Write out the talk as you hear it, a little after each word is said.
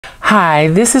Hi,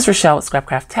 this is Rachelle with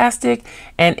Scrapcraftastic,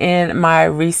 and in my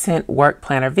recent work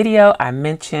planner video, I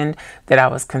mentioned that I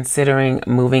was considering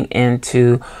moving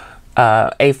into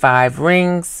A5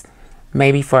 rings,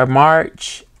 maybe for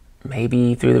March,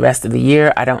 maybe through the rest of the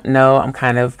year. I don't know. I'm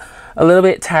kind of a little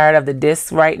bit tired of the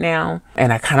discs right now,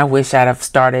 and I kind of wish I'd have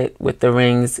started with the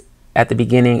rings at the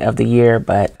beginning of the year.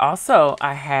 But also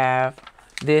I have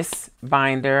this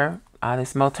binder,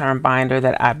 this Moterm binder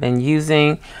that I've been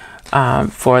using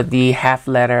for the half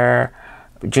letter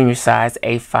junior size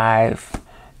A5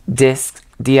 disc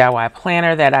DIY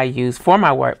planner that I use for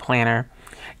my work planner,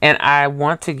 and I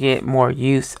want to get more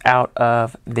use out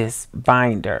of this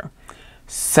binder.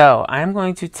 So I'm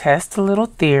going to test a little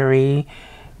theory,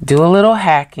 do a little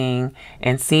hacking,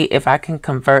 and see if I can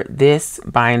convert this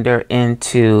binder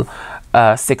into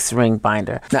a 6-ring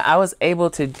binder. Now I was able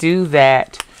to do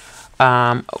that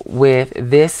with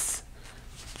this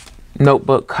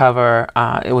notebook cover.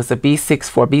 It was a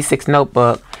B6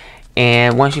 notebook,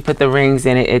 and once you put the rings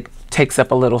in it, it takes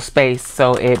up a little space,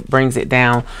 so it brings it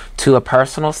down to a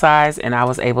personal size, and I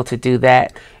was able to do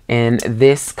that in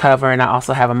this cover. And I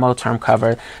also have a Moterm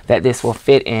cover that this will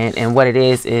fit in, and what it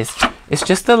is it's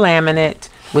just a laminate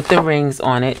with the rings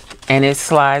on it, and it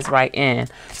slides right in.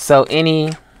 So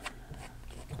any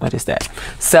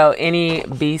any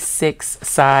B6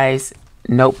 size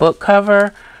notebook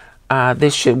cover,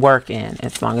 this should work in,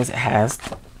 as long as it has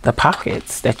the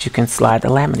pockets that you can slide the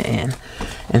laminate in.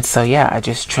 And so yeah, I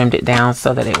just trimmed it down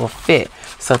so that it will fit.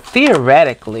 So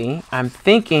theoretically, I'm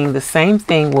thinking the same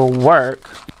thing will work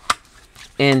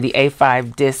in the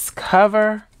A5 disc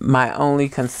cover. My only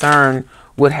concern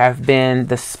would have been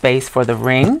the space for the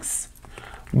rings,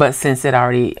 but since it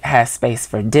already has space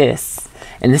for discs,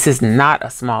 and this is not a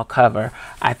small cover,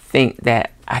 I think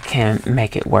that I can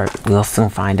make it work. We'll soon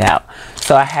find out.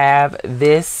 So I have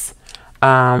this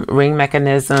ring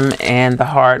mechanism and the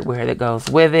hardware that goes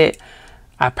with it.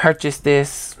 I purchased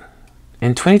this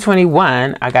in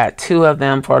 2021. I got 2 of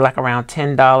them for like around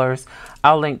 $10.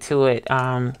 I'll link to it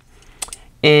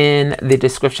in the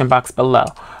description box below.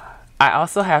 I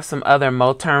also have some other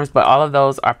Moterms, but all of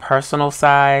those are personal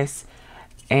size,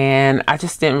 and I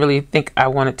just didn't really think I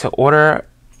wanted to order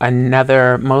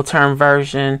another Moterm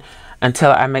version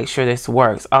until I make sure this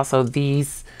works. Also,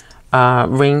 these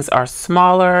rings are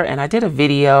smaller, and I did a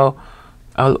video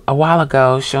a while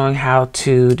ago showing how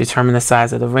to determine the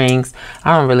size of the rings.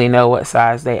 I don't really know what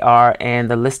size they are,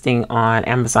 and the listing on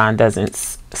Amazon doesn't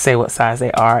say what size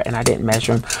they are, and I didn't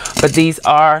measure them, but these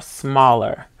are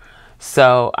smaller.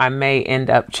 So I may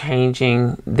end up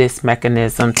changing this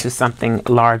mechanism to something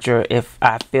larger if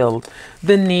I feel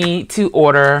the need to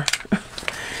order.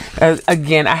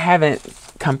 Again, I haven't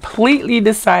completely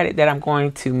decided that I'm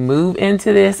going to move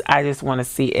into this. I just want to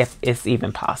see if it's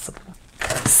even possible.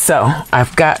 So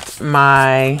I've got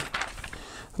my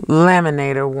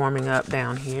laminator warming up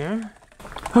down here.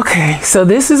 Okay, so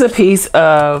this is a piece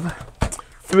of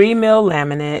 3mm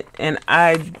laminate, and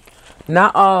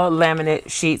not all laminate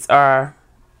sheets are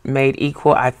made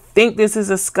equal. I think this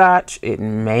is a Scotch. It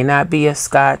may not be a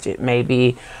Scotch. It may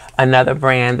be another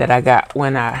brand that I got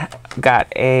when I got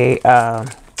a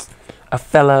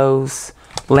Fellows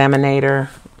laminator.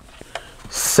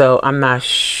 So I'm not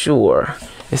sure.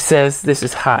 It says this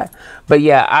is hot, but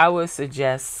yeah, I would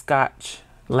suggest Scotch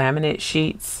laminate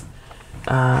sheets.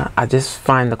 I just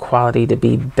find the quality to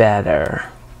be better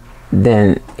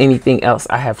than anything else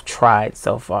I have tried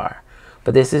so far.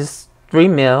 But this is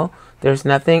 3mm. There's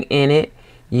nothing in it.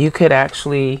 You could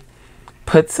actually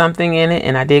put something in it,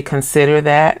 and I did consider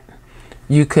that.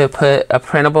 You could put a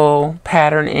printable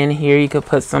pattern in here. You could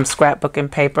put some scrapbooking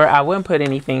paper. I wouldn't put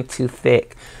anything too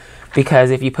thick,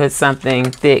 because if you put something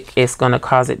thick, it's going to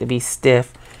cause it to be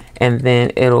stiff, and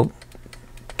then it'll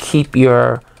keep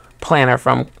your planner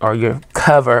from, or your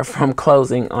cover from,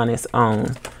 closing on its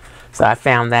own. So I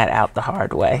found that out the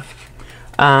hard way.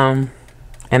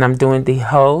 And I'm doing the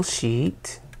whole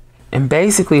sheet. And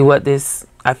basically what this,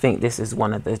 I think this is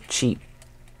one of the cheap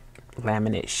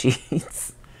laminate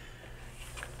sheets.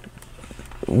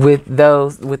 With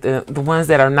those, with the ones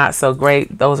that are not so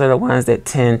great, those are the ones that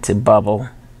tend to bubble.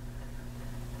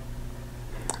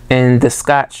 And the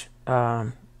Scotch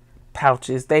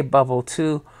pouches, they bubble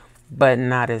too, but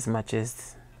not as much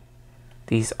as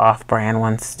these off-brand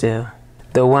ones do.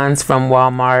 The ones from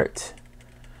Walmart,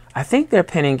 I think they're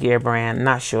Pen and Gear brand,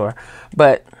 not sure,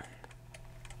 but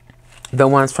the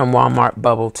ones from Walmart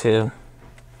bubble too.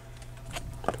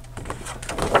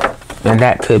 And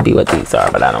that could be what these are,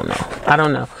 but I don't know. I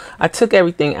don't know. I took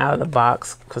everything out of the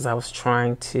box because I was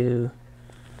trying to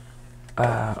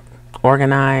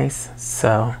organize.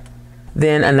 So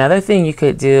Then another thing you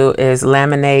could do is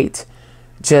laminate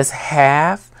just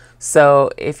half. So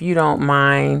if you don't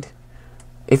mind,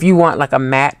 if you want like a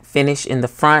matte finish in the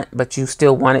front, but you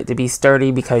still want it to be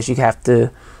sturdy because you have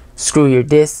to screw your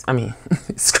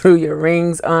screw your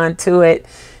rings onto it,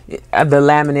 the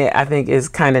laminate I think is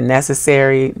kind of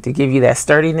necessary to give you that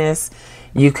sturdiness.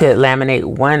 You could laminate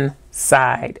one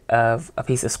side of a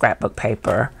piece of scrapbook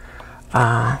paper.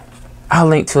 I'll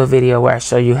link to a video where I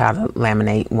show you how to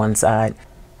laminate one side.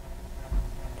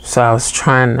 So I was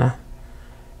trying to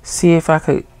see if I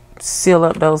could seal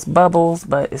up those bubbles,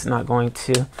 but it's not going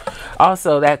to.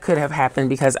 Also, that could have happened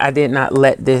because I did not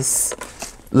let this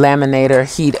laminator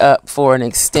heat up for an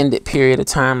extended period of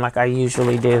time like I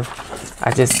usually do.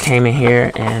 I just came in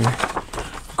here and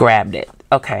grabbed it.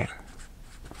 Okay.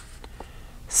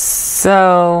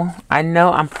 So I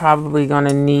know I'm probably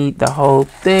gonna need the whole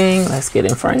thing. Let's get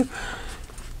in frame.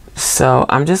 So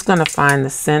I'm just gonna find the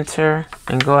center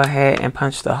and go ahead and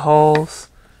punch the holes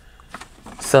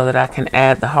so that I can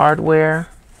add the hardware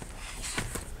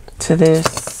to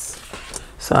this.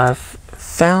 So I've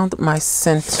found my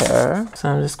center. So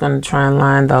I'm just gonna try and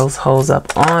line those holes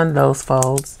up on those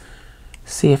folds.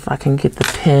 See if I can get the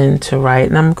pen to right.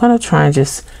 And I'm gonna try and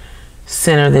just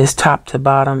center this top to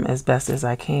bottom as best as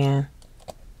I can.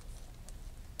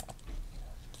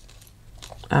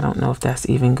 I don't know if that's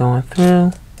even going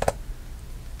through.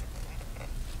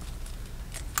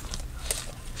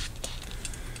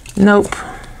 Nope.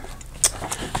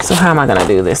 So how am I gonna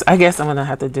do this? I guess I'm gonna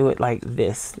have to do it like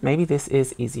this. Maybe this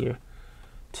is easier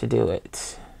to do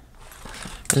it.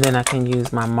 And then I can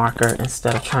use my marker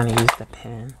instead of trying to use the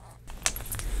pen.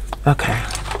 Okay.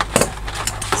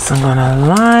 So I'm gonna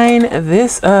line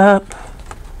this up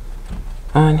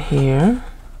on here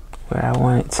where I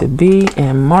want it to be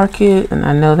and mark it. And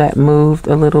I know that moved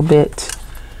a little bit,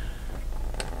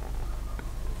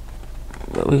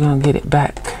 but we're gonna get it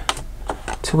back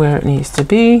to where it needs to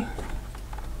be.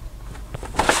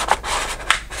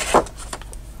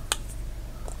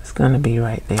 It's gonna be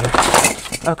right there.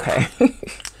 Okay.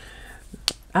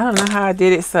 I don't know how I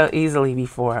did it so easily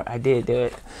before. I did do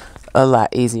it a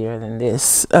lot easier than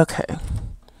this. Okay.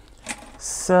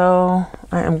 So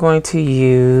I am going to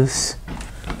use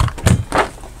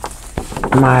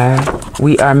my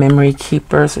We Are Memory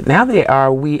Keepers. Now they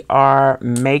are We Are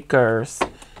Makers.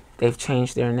 They've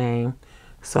changed their name.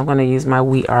 So I'm going to use my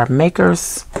We Are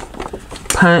Makers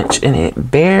punch, and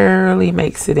it barely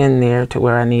makes it in there to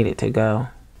where I need it to go.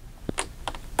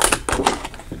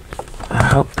 I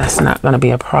hope that's not going to be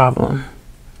a problem.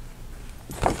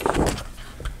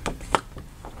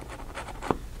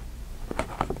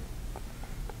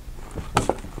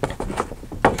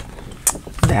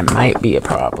 That might be a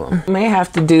problem. May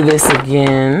have to do this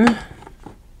again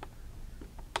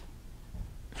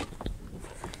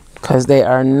because they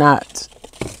are not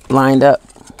lined up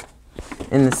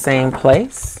in the same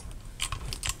place,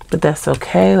 but that's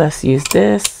okay. Let's use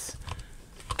this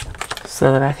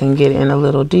so that I can get in a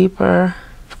little deeper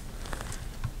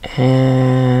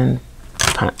and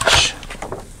punch.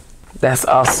 That's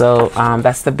also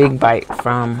that's the big bite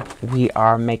from We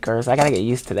Are Makers. I gotta get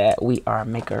used to that. We Are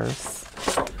Makers.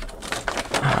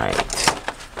 All right,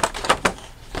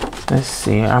 let's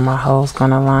see, are my holes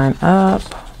gonna line up?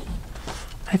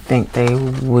 I think they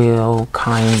will,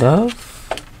 kind of,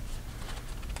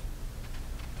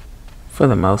 for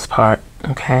the most part.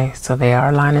 Okay, so they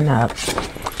are lining up.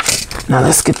 Now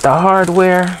let's get the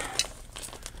hardware.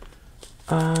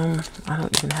 I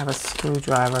don't even have a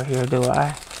screwdriver here, do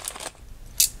I?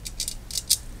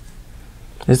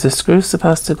 Is the screw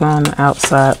supposed to go on the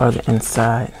outside or the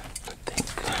inside?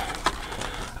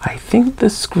 I think the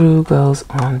screw goes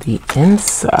on the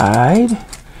inside.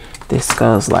 This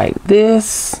goes like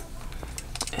this,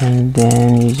 and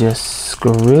then you just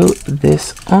screw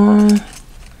this on.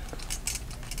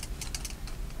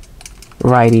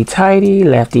 Righty tighty,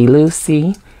 lefty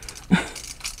loosey.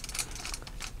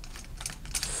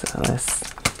 So let's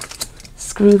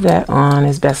screw that on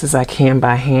as best as I can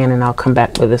by hand, and I'll come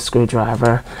back with a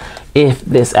screwdriver if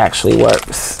this actually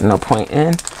works. No point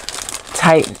in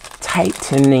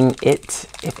tightening it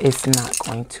if it's not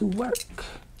going to work.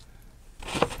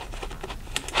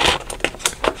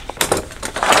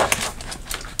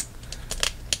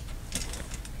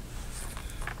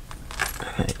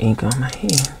 I got ink on my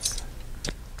hands.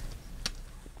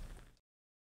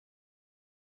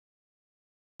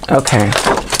 Okay,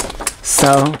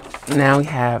 so now we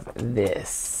have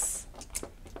this.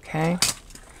 Okay,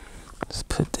 let's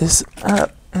put this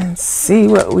up and see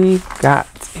what we've got,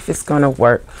 if it's gonna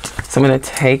work. So I'm gonna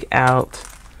take out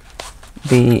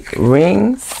the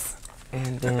rings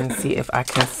and then see if I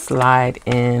can slide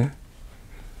in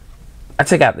I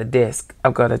took out the disc.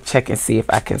 I'm going to check and see if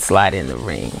I can slide in the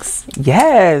rings.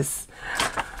 Yes.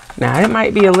 Now it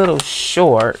might be a little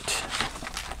short.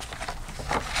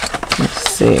 Let's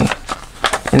see.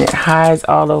 And it hides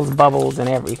all those bubbles and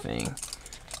everything.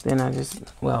 Then I just,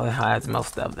 well, it hides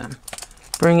most of them.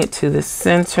 Bring it to the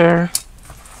center.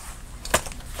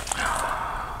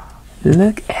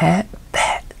 Look at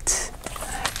that.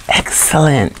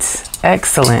 Excellent.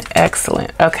 Excellent.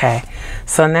 Excellent. Okay.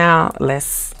 So now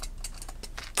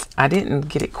I didn't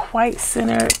get it quite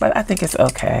centered, but I think it's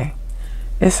okay.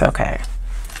 It's okay.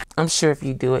 I'm sure if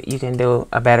you do it, you can do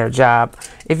a better job.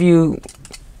 If you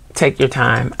take your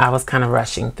time, I was kind of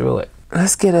rushing through it.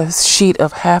 Let's get a sheet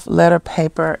of half letter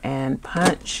paper and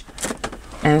punch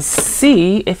and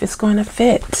see if it's going to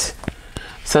fit.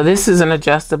 So this is an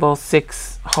adjustable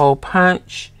 6-hole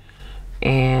punch.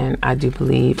 And I do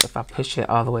believe if I push it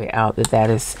all the way out that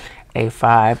is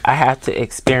A5. I have to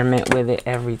experiment with it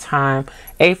every time.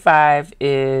 A5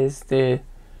 is the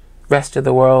rest of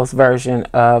the world's version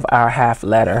of our half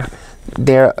letter.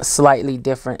 They're slightly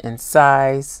different in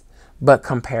size, but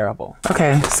comparable.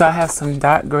 Okay, so I have some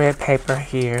dot grid paper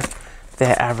here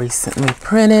that I recently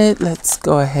printed. Let's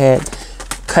go ahead,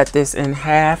 cut this in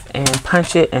half and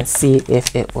punch it and see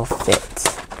if it will fit.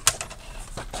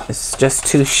 It's just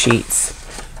 2 sheets.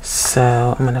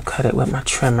 So I'm gonna cut it with my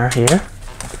trimmer here.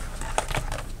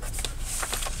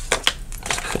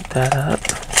 Cut that up.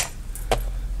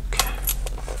 Okay.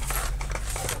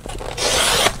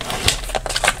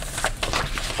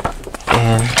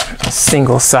 And it's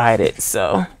single-sided,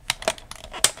 so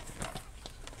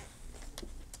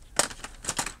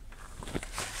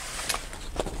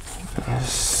let's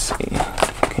see.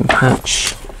 Can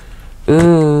punch.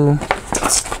 Ooh,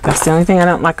 that's the only thing I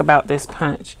don't like about this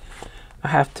punch. I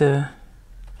have to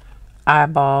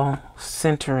eyeball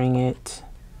centering it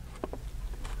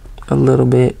a little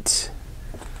bit.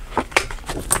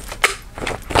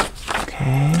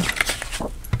 Okay.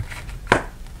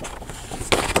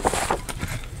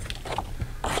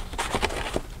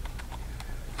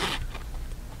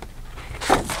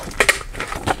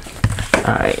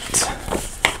 All right.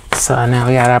 So now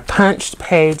we got our punched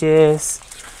pages.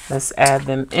 Let's add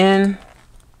them in.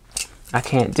 I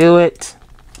can't do it.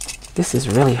 This is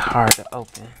really hard to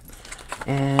open.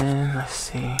 And let's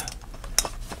see.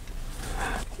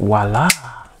 Voila,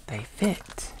 they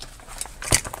fit.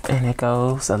 And it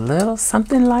goes a little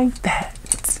something like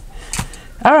that.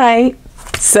 All right,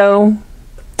 so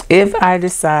if I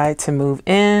decide to move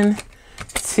in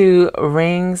to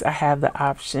rings, I have the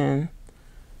option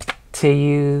to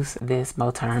use this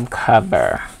Moterm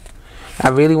cover. I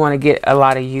really want to get a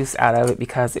lot of use out of it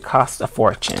because it costs a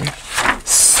fortune.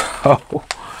 So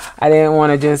I didn't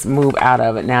want to just move out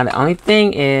of it. Now, the only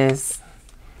thing is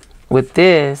with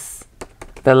this,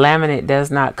 the laminate does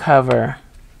not cover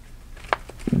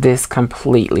this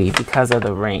completely because of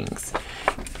the rings.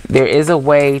 There is a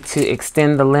way to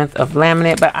extend the length of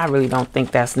laminate, but I really don't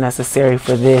think that's necessary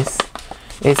for this.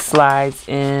 It slides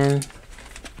in,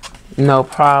 no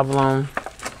problem.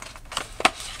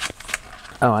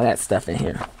 Oh, that stuff in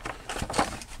here.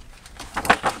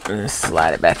 Let's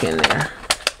slide it back in there.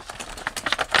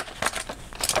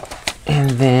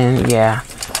 And then, yeah,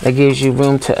 that gives you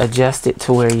room to adjust it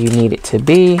to where you need it to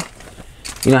be.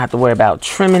 You don't have to worry about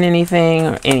trimming anything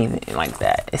or anything like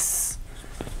that. It's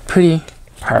pretty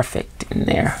perfect in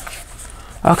there.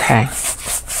 Okay.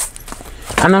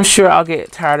 And I'm sure I'll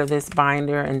get tired of this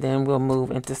binder and then we'll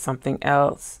move into something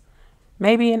else.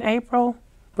 Maybe in April,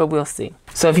 but we'll see.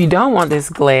 So if you don't want this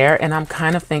glare, and I'm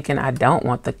kind of thinking I don't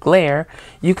want the glare,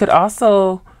 you could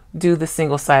also do the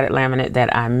single-sided laminate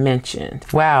that I mentioned.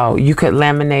 Wow, you could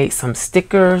laminate some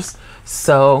stickers.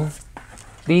 So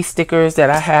these stickers that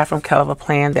I have from Clever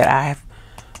Plan that I've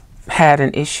had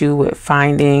an issue with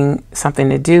finding something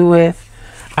to do with,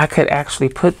 I could actually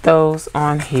put those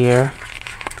on here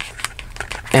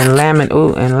and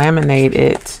laminate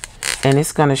it, and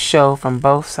it's going to show from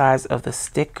both sides of the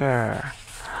sticker.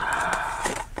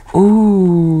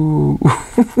 Ooh.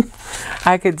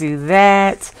 I could do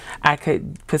that. I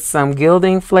could put some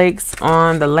gilding flakes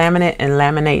on the laminate and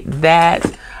laminate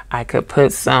that. I could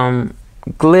put some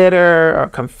glitter or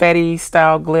confetti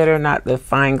style glitter, not the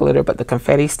fine glitter, but the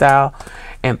confetti style,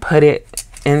 and put it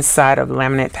inside of the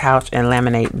laminate pouch and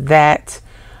laminate that.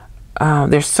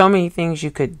 There's so many things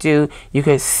you could do. You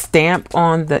could stamp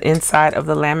on the inside of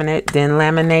the laminate, then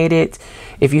laminate it.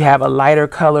 If you have a lighter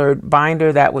colored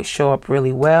binder, that would show up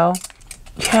really well.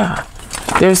 Yeah,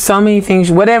 there's so many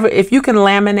things. Whatever, if you can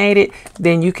laminate it,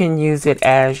 then you can use it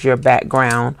as your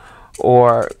background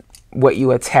or what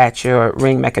you attach your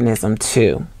ring mechanism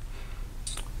to.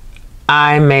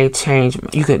 I may change.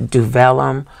 You could do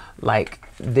vellum, like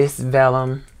this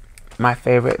vellum, my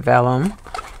favorite vellum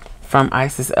from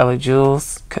Isis Ella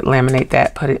Jewels. Could laminate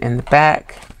that, put it in the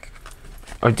back,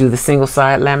 or do the single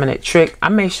side laminate trick. I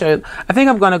think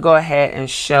I'm going to go ahead and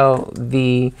show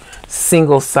the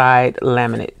single side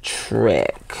laminate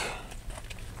trick.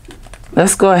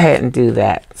 Let's go ahead and do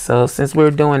that. So since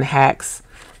we're doing hacks,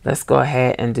 let's go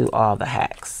ahead and do all the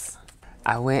hacks.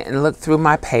 I went and looked through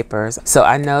my papers. So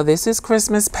I know this is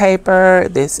Christmas paper.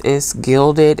 This is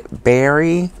Gilded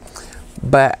Berry,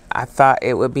 but I thought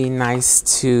it would be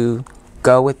nice to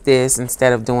go with this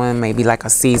instead of doing maybe like a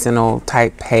seasonal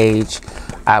type page.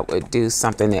 I would do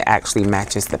something that actually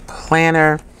matches the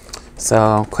planner.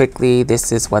 So quickly,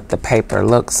 this is what the paper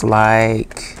looks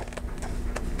like.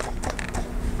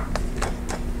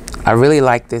 I really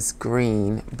like this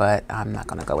green, but I'm not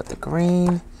gonna go with the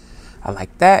green. I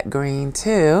like that green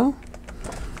too,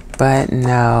 but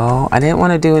no, I didn't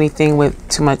want to do anything with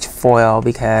too much foil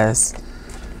because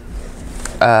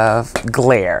of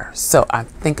glare. So I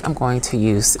think I'm going to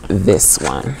use this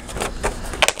one.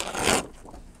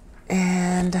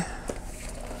 And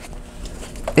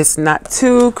it's not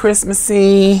too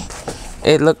Christmassy.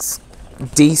 It looks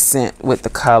decent with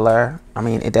the color. I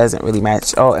mean, it doesn't really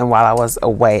match. Oh, and while I was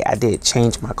away, I did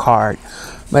change my card.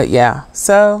 But yeah,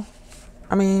 so,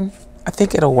 I mean, I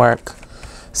think it'll work.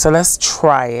 So let's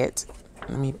try it.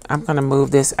 I'm going to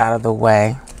move this out of the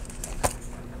way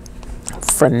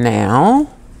for now.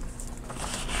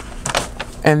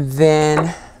 And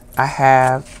then I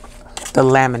have the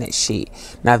laminate sheet.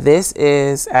 Now this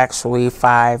is actually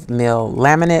 5mm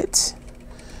laminate.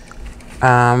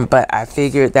 But I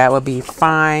figured that would be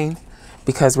fine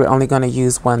because we're only going to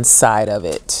use one side of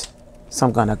it. So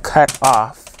I'm going to cut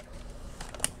off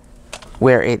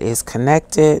where it is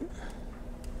connected.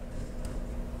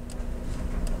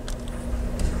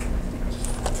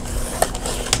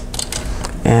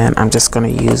 And I'm just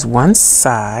going to use one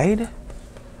side.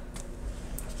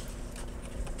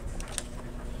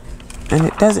 And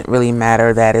it doesn't really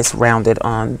matter that it's rounded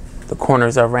on, the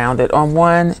corners are rounded on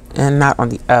one and not on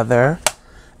the other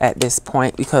at this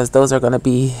point, because those are going to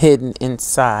be hidden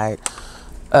inside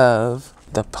of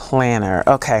the planner.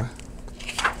 Okay,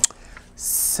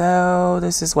 so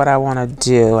this is what I want to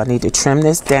do. I need to trim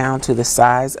this down to the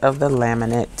size of the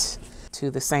laminate, to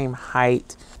the same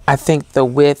height. I think the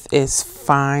width is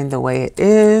fine the way it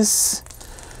is.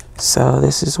 So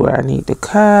this is where I need to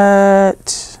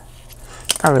cut.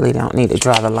 I really don't need to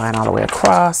draw the line all the way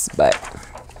across, but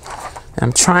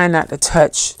I'm trying not to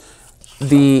touch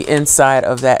the inside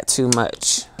of that too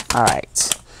much. All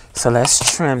right, so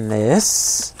let's trim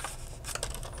this.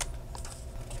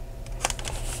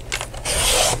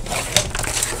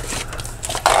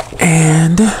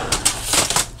 And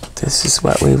this is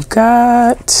what we've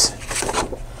got.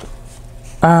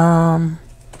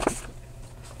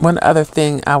 One other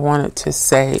thing I wanted to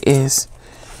say is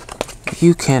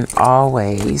you can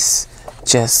always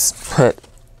just put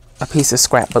a piece of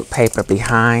scrapbook paper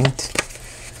behind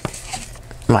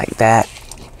like that,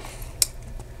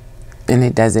 and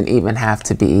it doesn't even have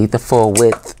to be the full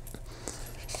width.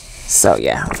 So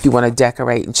yeah, if you want to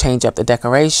decorate and change up the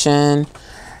decoration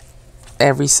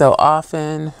every so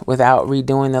often without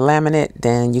redoing the laminate,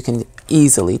 then you can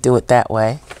easily do it that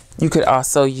way. You could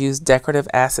also use decorative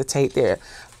acetate there.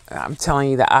 I'm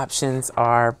telling you, the options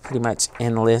are pretty much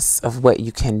endless of what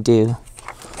you can do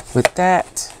with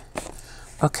that.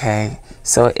 Okay,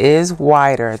 so it is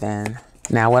wider then.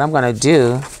 Now what I'm going to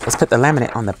do is put the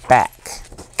laminate on the back.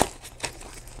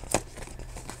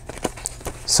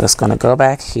 So it's going to go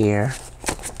back here.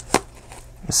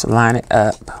 Let's line it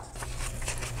up.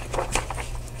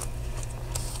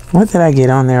 What did I get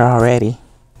on there already?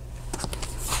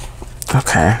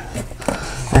 Okay.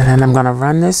 And then I'm going to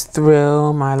run this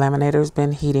through. My laminator's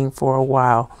been heating for a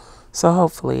while, so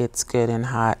hopefully it's good and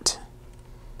hot.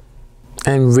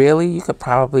 And really, you could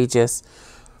probably just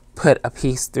put a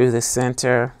piece through the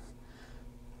center.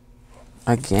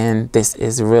 Again, this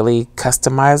is really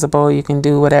customizable. You can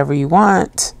do whatever you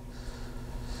want.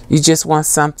 You just want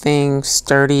something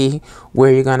sturdy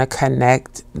where you're going to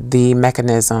connect the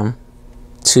mechanism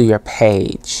to your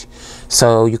page.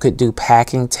 So you could do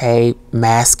packing tape,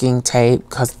 masking tape,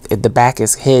 because if the back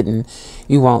is hidden,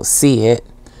 you won't see it.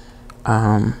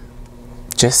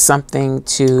 Just something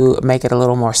to make it a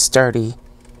little more sturdy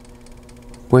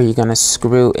where you're going to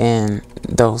screw in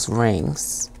those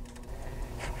rings.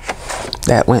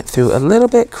 That went through a little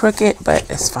bit crooked, but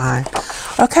it's fine.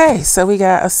 Okay, so we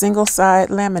got a single side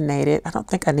laminated. I don't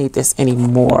think I need this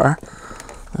anymore.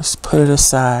 Let's put it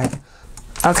aside.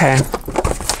 Okay,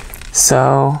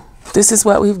 so this is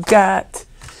what we've got.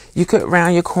 You could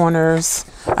round your corners.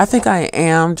 I think I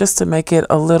am, just to make it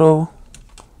a little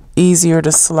easier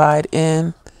to slide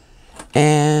in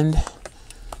and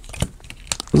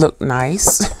look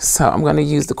nice. So I'm going to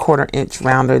use the 1/4 inch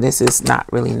rounder. This is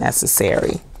not really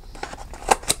necessary.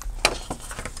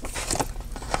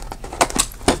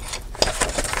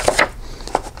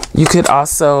 You could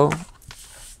also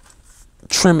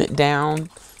trim it down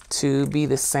to be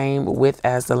the same width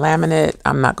as the laminate.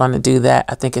 I'm not going to do that.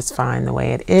 I think it's fine the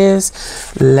way it is.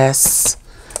 Let's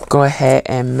go ahead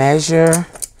and measure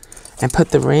and put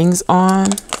the rings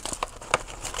on.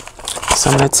 So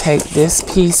I'm going to take this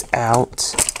piece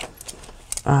out.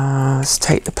 Let's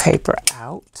take the paper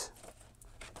out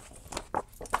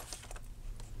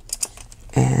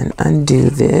and undo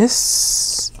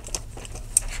this.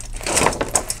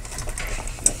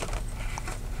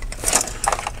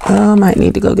 I might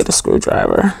need to go get a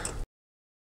screwdriver.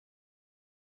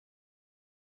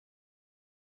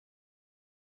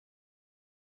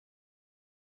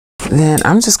 Then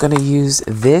I'm just going to use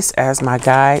this as my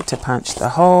guide to punch the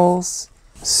holes.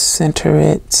 Center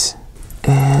it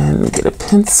and get a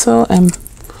pencil and,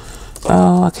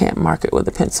 oh, I can't mark it with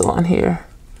a pencil on here.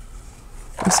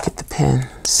 Let's get the pen.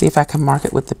 See if I can mark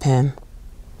it with the pen.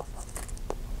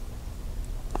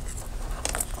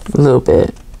 A little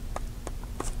bit.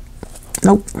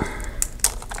 Nope.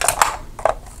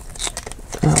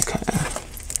 Okay.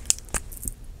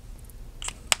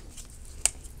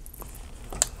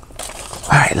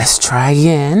 All right, let's try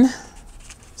again.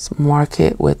 Let's mark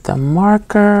it with the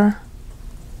marker.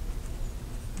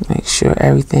 Make sure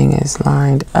everything is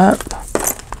lined up.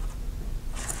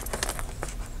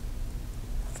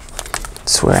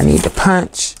 That's where I need to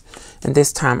punch. And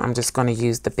this time I'm just going to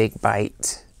use the big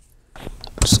bite.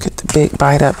 Just get the big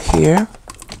bite up here.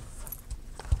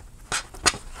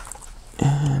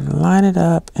 And line it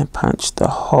up and punch the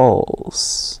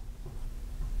holes.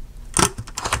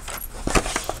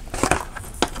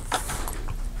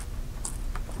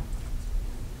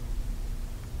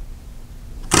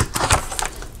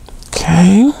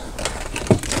 Okay.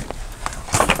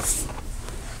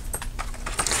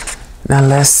 Now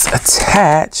let's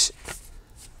attach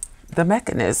the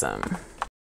mechanism.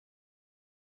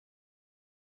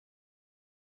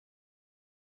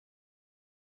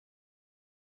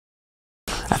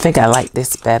 I think I like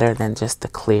this better than just the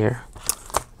clear.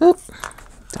 Oop,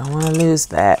 don't want to lose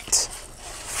that.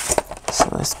 So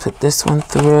let's put this one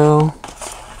through.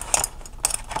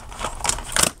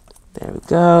 There we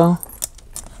go.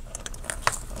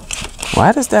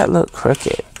 Why does that look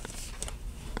crooked?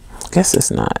 Guess it's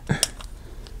not.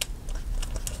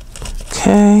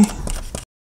 Okay.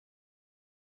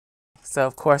 So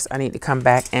of course I need to come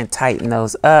back and tighten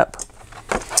those up.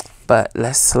 But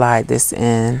let's slide this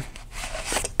in.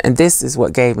 And this is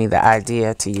what gave me the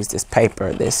idea to use this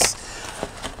paper, this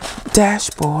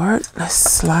dashboard. Let's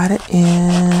slide it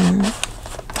in.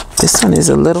 This one is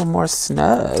a little more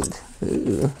snug.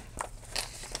 Ooh.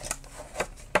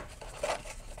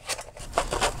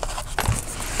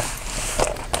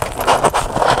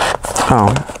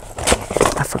 Oh,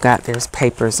 I forgot there's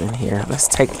papers in here. Let's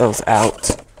take those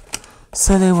out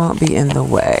so they won't be in the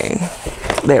way.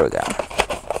 There we go.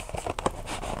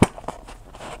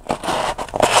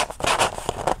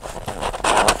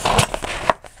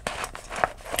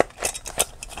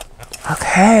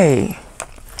 Okay.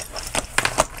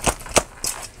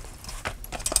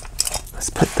 Let's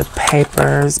put the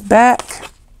papers back.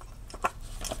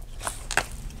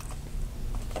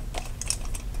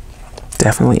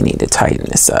 Definitely need to tighten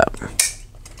this up.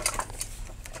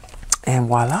 And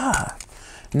voila,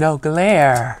 no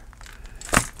glare,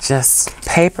 just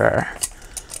paper.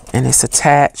 And it's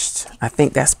attached. I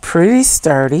think that's pretty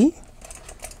sturdy.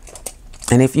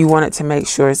 And if you wanted to make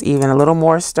sure it's even a little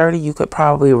more sturdy, you could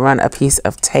probably run a piece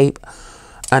of tape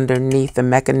underneath the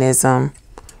mechanism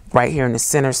right here in the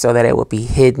center so that it would be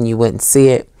hidden, you wouldn't see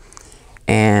it.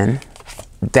 And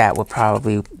that would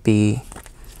probably be,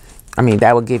 I mean,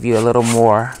 that would give you a little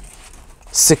more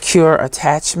secure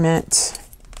attachment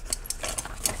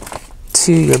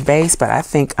to your base, but I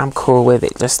think I'm cool with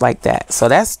it just like that. So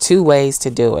that's 2 ways to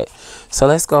do it. So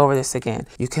let's go over this again.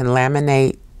 You can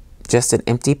laminate just an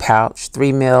empty pouch,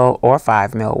 3 mil or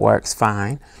 5 mil works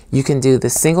fine. You can do the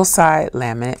single side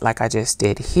laminate like I just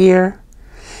did here.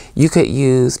 You could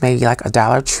use maybe like a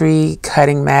Dollar Tree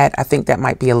cutting mat. I think that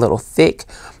might be a little thick,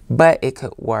 but it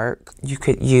could work. You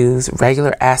could use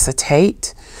regular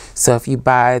acetate. So if you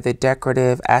buy the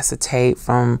decorative acetate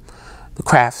from the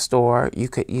craft store, you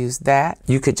could use that.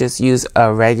 You could just use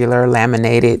a regular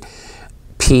laminated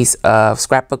piece of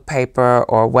scrapbook paper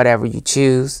or whatever you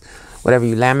choose. Whatever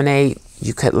you laminate,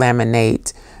 you could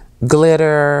laminate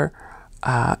glitter,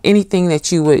 anything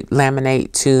that you would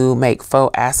laminate to make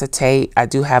faux acetate. I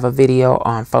do have a video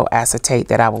on faux acetate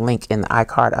that I will link in the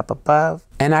iCard up above.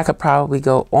 And I could probably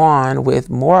go on with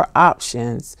more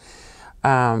options.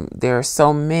 There are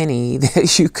so many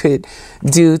that you could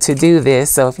do to do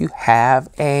this. So if you have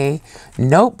a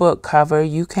notebook cover,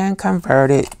 you can convert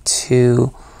it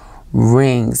to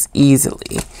rings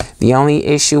easily. The only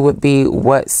issue would be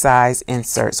what size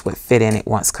inserts would fit in it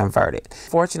once converted.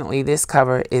 Fortunately, this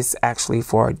cover is actually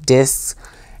for discs,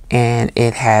 and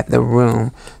it had the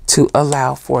room to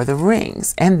allow for the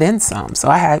rings and then some. So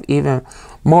I have even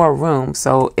more room.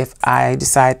 So if I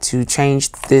decide to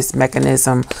change this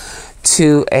mechanism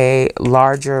to a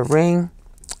larger ring,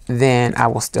 then I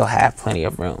will still have plenty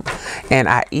of room. And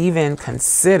I even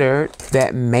considered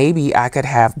that maybe I could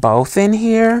have both in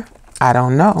here. I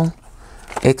don't know.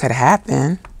 It could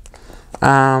happen.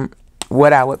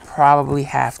 What I would probably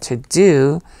have to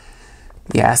do,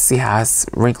 yeah, see how it's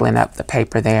wrinkling up the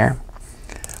paper there.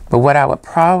 But what I would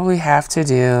probably have to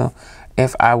do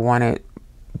if I wanted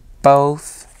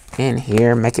both in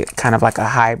here, make it kind of like a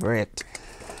hybrid,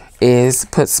 is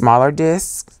put smaller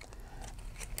discs.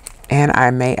 And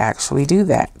I may actually do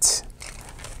that.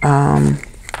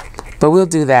 But we'll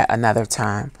do that another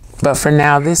time. But for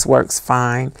now, this works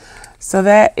fine. So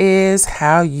that is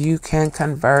how you can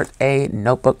convert a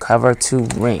notebook cover to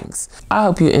rings. I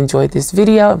hope you enjoyed this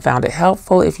video and found it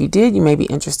helpful. If you did, you may be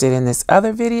interested in this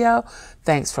other video.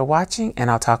 Thanks for watching, and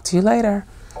I'll talk to you later.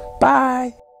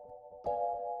 Bye.